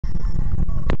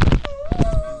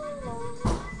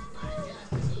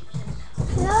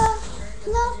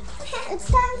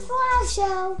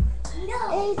Commercial.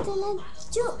 Internet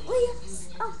joys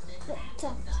of the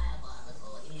top.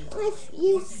 If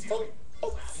you think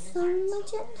it's so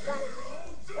much fun, we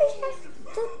have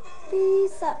to be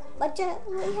so much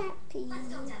happy.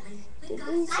 To be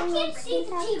so much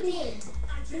happy.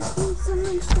 To be so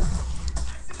much happy.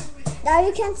 Now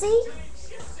you can see?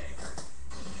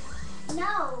 No.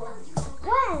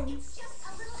 When?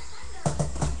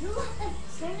 You have to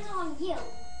turn it on you.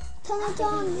 Turn it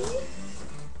on me?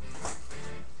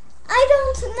 I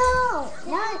don't know.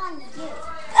 Turn it on you.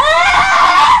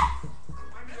 Ah!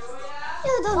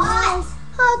 You don't know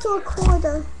how to record a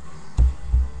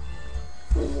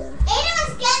video. Aiden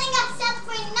was getting upset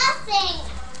for nothing.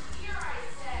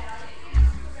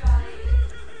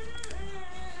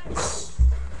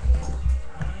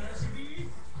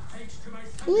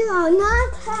 You are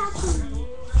not happy.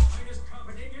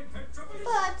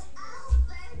 But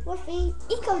with the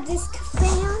EcoDisc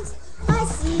fans, I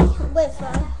see with a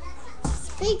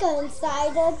speaker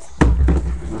inside it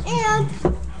and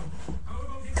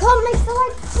comic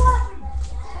select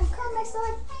and comic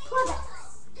select products.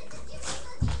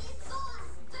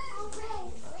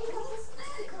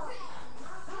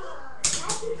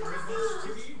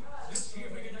 Let's see if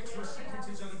we get extra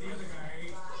sentences out of the other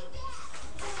guy.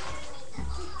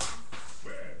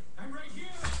 Where? I'm right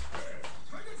here. Where?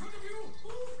 Right in front of you.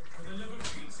 For the love of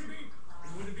pizza meat,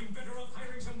 it would have been better off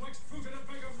hiring some waxed fruit and a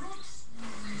bag of rocks.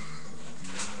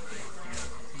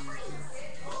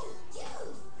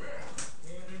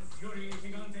 They're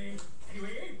infuriating, aren't they?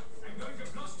 Anyway, I'm going to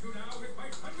blast you now with my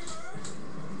Thunderbird.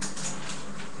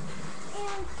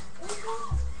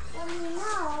 And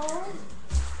now,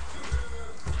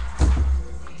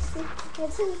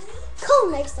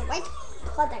 Kone select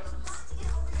products.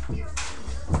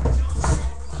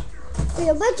 The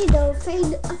original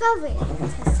fade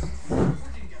vibrators.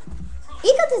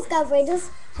 EcoDisc vibrators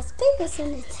has speakers in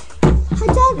it.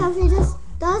 Hydraulic vibrators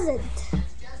doesn't.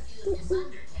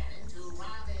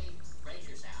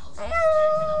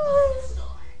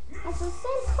 It's the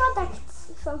same products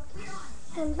from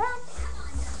and back.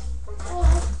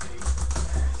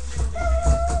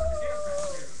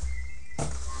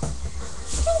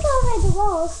 Think over the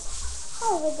walls.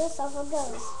 Over this over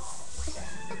goes.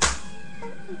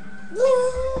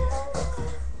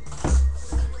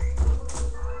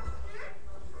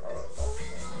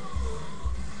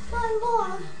 One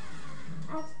more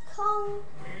at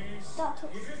Kone.com.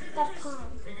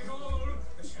 Take it all.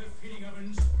 The self-heating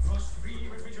ovens, frost-free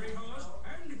refrigerators,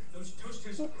 and those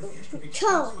toasters.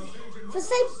 Kone for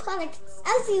safe products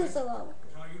as usual.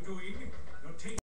 What are you doing?